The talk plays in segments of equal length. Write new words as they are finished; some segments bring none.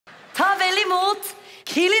Ta vel imot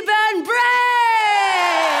Killiburne Brae!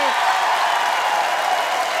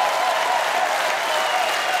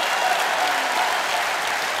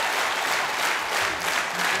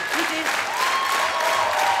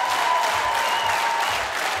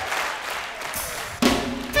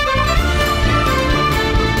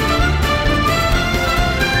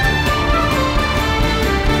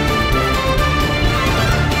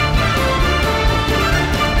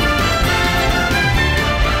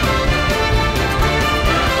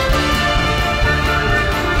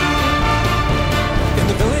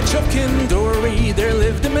 There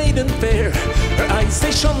lived a maiden fair. Her eyes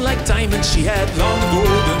they shone like diamonds. She had long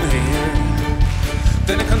golden hair.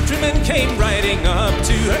 Then a countryman came riding up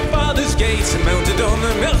to her father's gates and mounted on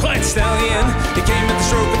a milk-white stallion. He came at the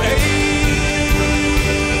stroke of age.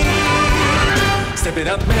 Step it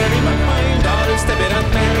up, Mary, my fine daughter. Step it up,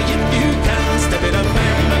 Mary, if you can. Step it up,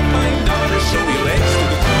 Mary, my fine daughter. Show your legs to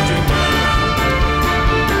the countryman.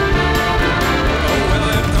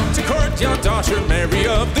 Court your daughter Mary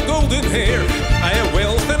of the golden hair. I have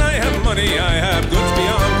wealth and I have money, I have goods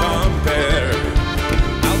beyond compare.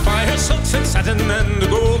 I'll buy her silks and satin and a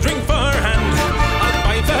gold ring for her hand. I'll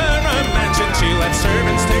buy for her a mansion, she'll have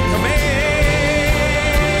servants to command.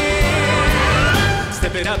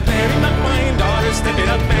 Step it up, Mary, my fine daughter. Step it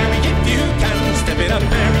up, Mary, if you can. Step it up,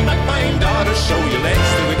 Mary, my fine daughter. Show your legs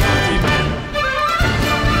to the countryman.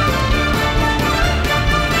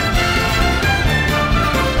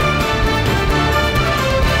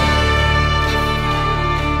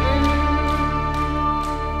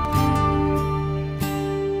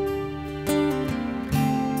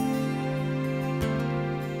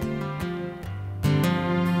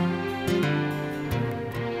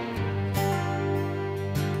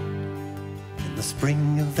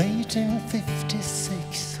 Spring of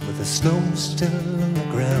 1856, with the snow still on the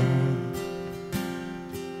ground,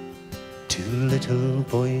 two little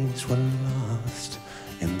boys were lost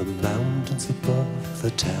in the mountains above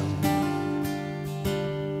the town.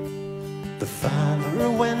 The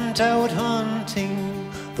father went out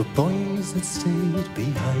hunting, the boys had stayed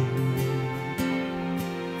behind,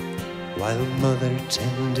 while mother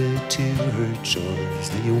tended to her chores,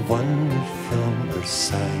 they wandered from her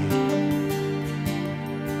side.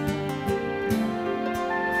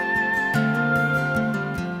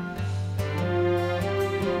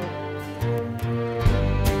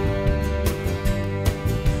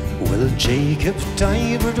 Jacob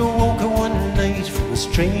Divert awoke one night from a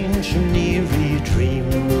strange and eerie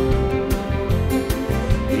dream.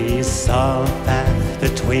 He saw a path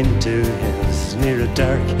between two hills near a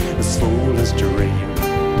dark and soulless dream.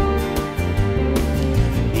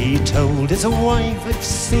 He told his wife, I've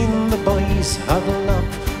seen the boys huddle up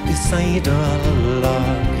beside a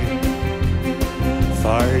log.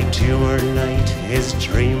 Far tomorrow night his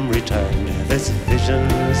dream returned, this vision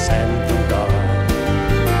sent from God.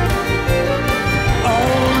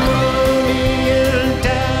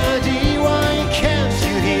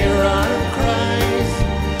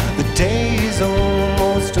 Day's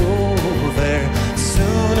almost over,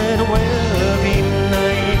 soon it will be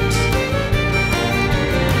night.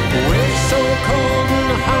 We're so cold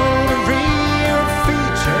and hungry, our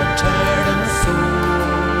feet are tired and sore.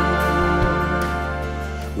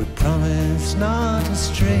 We promise not to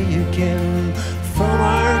stray again from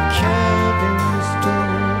our cabin's door.